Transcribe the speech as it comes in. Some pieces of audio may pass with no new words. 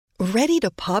Ready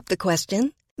to pop the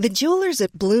question? The jewelers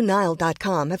at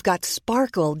BlueNile.com have got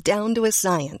sparkle down to a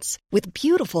science with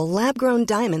beautiful lab-grown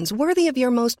diamonds worthy of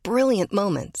your most brilliant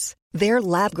moments. Their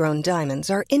lab-grown diamonds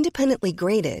are independently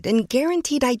graded and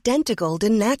guaranteed identical to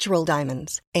natural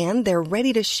diamonds, and they're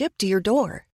ready to ship to your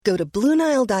door. Go to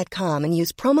BlueNile.com and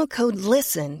use promo code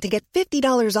LISTEN to get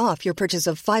 $50 off your purchase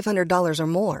of $500 or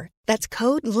more. That's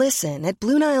code LISTEN at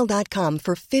BlueNile.com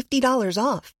for $50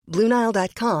 off.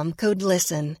 BlueNile.com, code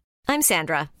LISTEN. I'm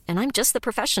Sandra, and I'm just the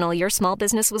professional your small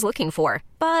business was looking for.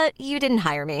 But you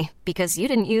didn't hire me because you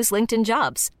didn't use LinkedIn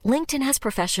Jobs. LinkedIn has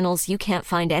professionals you can't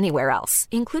find anywhere else,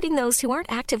 including those who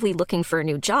aren't actively looking for a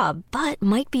new job, but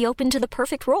might be open to the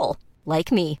perfect role,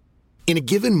 like me. In a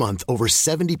given month, over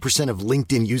 70% of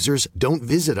LinkedIn users don't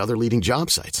visit other leading job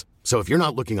sites. So if you're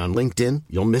not looking on LinkedIn,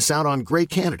 you'll miss out on great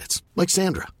candidates like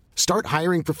Sandra. Start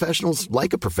hiring professionals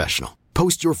like a professional.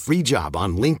 Post your free job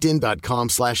on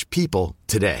linkedin.com/people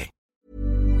today.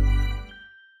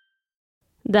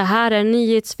 Det här är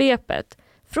Nyhetssvepet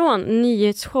från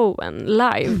nyhetsshowen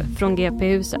live från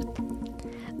GP-huset.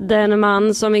 Den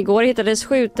man som igår hittades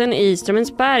skjuten i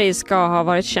Strömensberg ska ha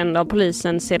varit känd av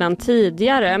polisen sedan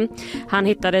tidigare. Han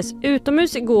hittades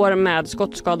utomhus igår med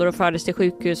skottskador och fördes till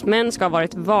sjukhus, men ska ha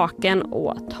varit vaken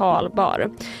och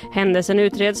talbar. Händelsen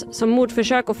utreds som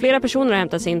mordförsök och flera personer har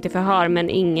hämtats in till förhör, men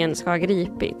ingen ska ha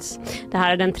gripits. Det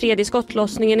här är den tredje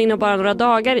skottlossningen inom bara några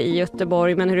dagar i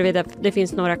Göteborg, men huruvida det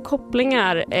finns några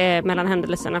kopplingar mellan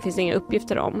händelserna finns inga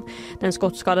uppgifter om. Den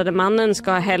skottskadade mannen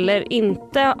ska heller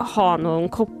inte ha någon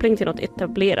koppling till något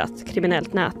etablerat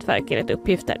kriminellt nätverk enligt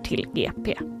uppgifter till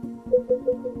GP.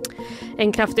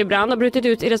 En kraftig brand har brutit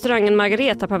ut i restaurangen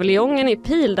Margareta-paviljongen i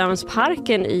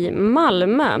Pildammsparken i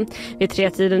Malmö. Vid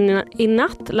 3-tiden i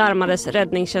natt larmades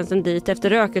räddningstjänsten dit efter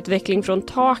rökutveckling från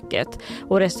taket,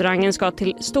 och restaurangen ska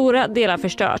till stora delar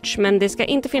förstörts, men det ska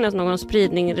inte finnas någon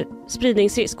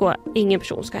spridningsrisk och ingen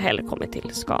person ska heller kommit till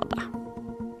skada.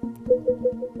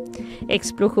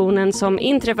 Explosionen som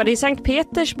inträffade i Sankt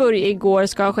Petersburg igår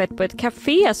ska ha skett på ett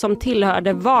café som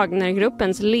tillhörde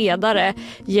Wagnergruppens ledare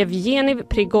Yevgeni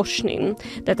Prigozjin.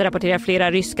 Detta rapporterar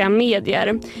flera ryska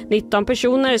medier. 19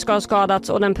 personer ska ha skadats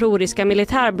och den proryska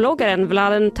militärbloggaren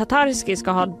Vladen Tatarski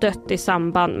ska ha dött i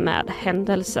samband med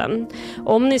händelsen.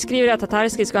 Omni skriver att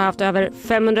Tatarski ska ha haft över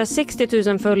 560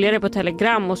 000 följare på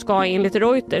Telegram och ska enligt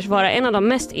Reuters vara en av de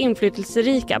mest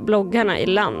inflytelserika bloggarna i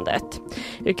landet.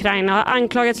 Ukraina har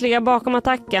anklagats ligga bakom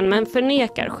attacken, men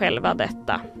förnekar själva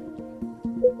detta.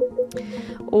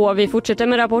 Och vi fortsätter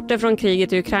med rapporter från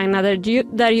kriget i Ukraina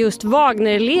där just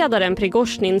Wagnerledaren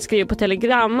Prigozjin skriver på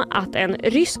Telegram att en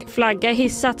rysk flagga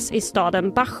hissats i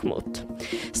staden Bachmut.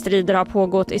 Strider har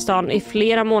pågått i stan i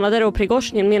flera månader och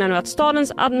Prigozjin menar nu att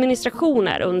stadens administration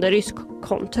är under rysk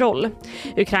kontroll.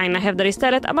 Ukraina hävdar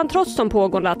istället att man trots de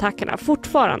pågående attackerna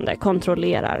fortfarande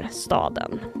kontrollerar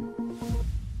staden.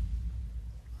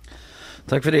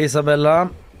 Tack för det, Isabella.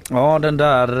 Ja, den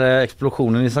där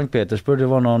explosionen i Sankt Petersburg, det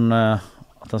var någon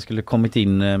att han skulle kommit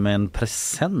in med en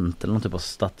present eller någon typ av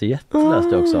statyett, läste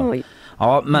jag också.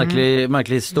 Ja,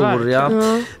 märklig historia.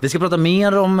 Vi ska prata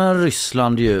mer om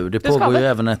Ryssland ju. Det pågår ju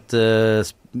även ett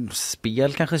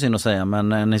spel, kanske synd att säga,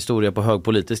 men en historia på hög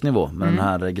politisk nivå med den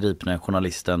här gripna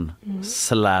journalisten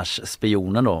 /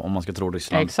 spionen då, om man ska tro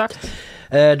Ryssland. Exakt.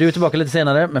 Du är tillbaka lite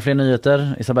senare med fler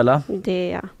nyheter, Isabella. Det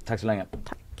är jag. Tack så länge.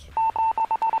 Tack.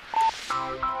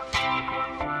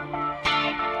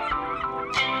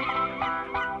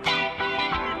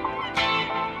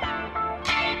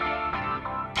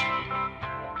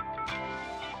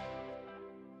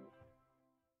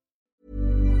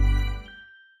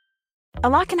 A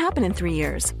lot can happen in 3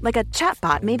 years, like a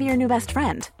chatbot may be your new best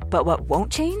friend. But what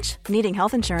won't change? Needing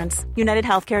health insurance. United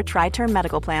Healthcare Tri-Term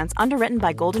Medical Plans, underwritten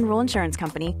by Golden Rule Insurance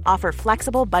Company, offer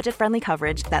flexible, budget-friendly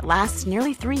coverage that lasts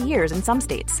nearly 3 years in some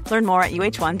states. Learn more at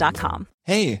uh1.com.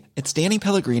 Hey, it's Danny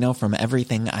Pellegrino from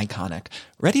Everything Iconic.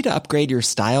 Ready to upgrade your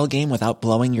style game without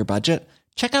blowing your budget?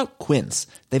 Check out Quince.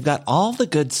 They've got all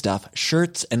the good stuff,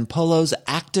 shirts and polos,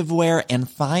 activewear, and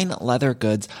fine leather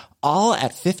goods, all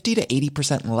at 50 to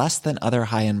 80% less than other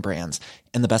high-end brands.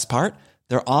 And the best part?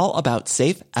 They're all about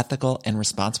safe, ethical, and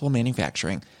responsible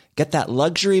manufacturing. Get that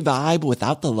luxury vibe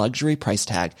without the luxury price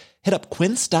tag. Hit up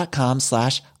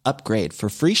quince.com/upgrade for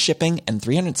free shipping and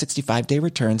 365-day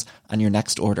returns on your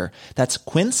next order. That's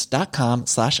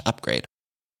quince.com/upgrade.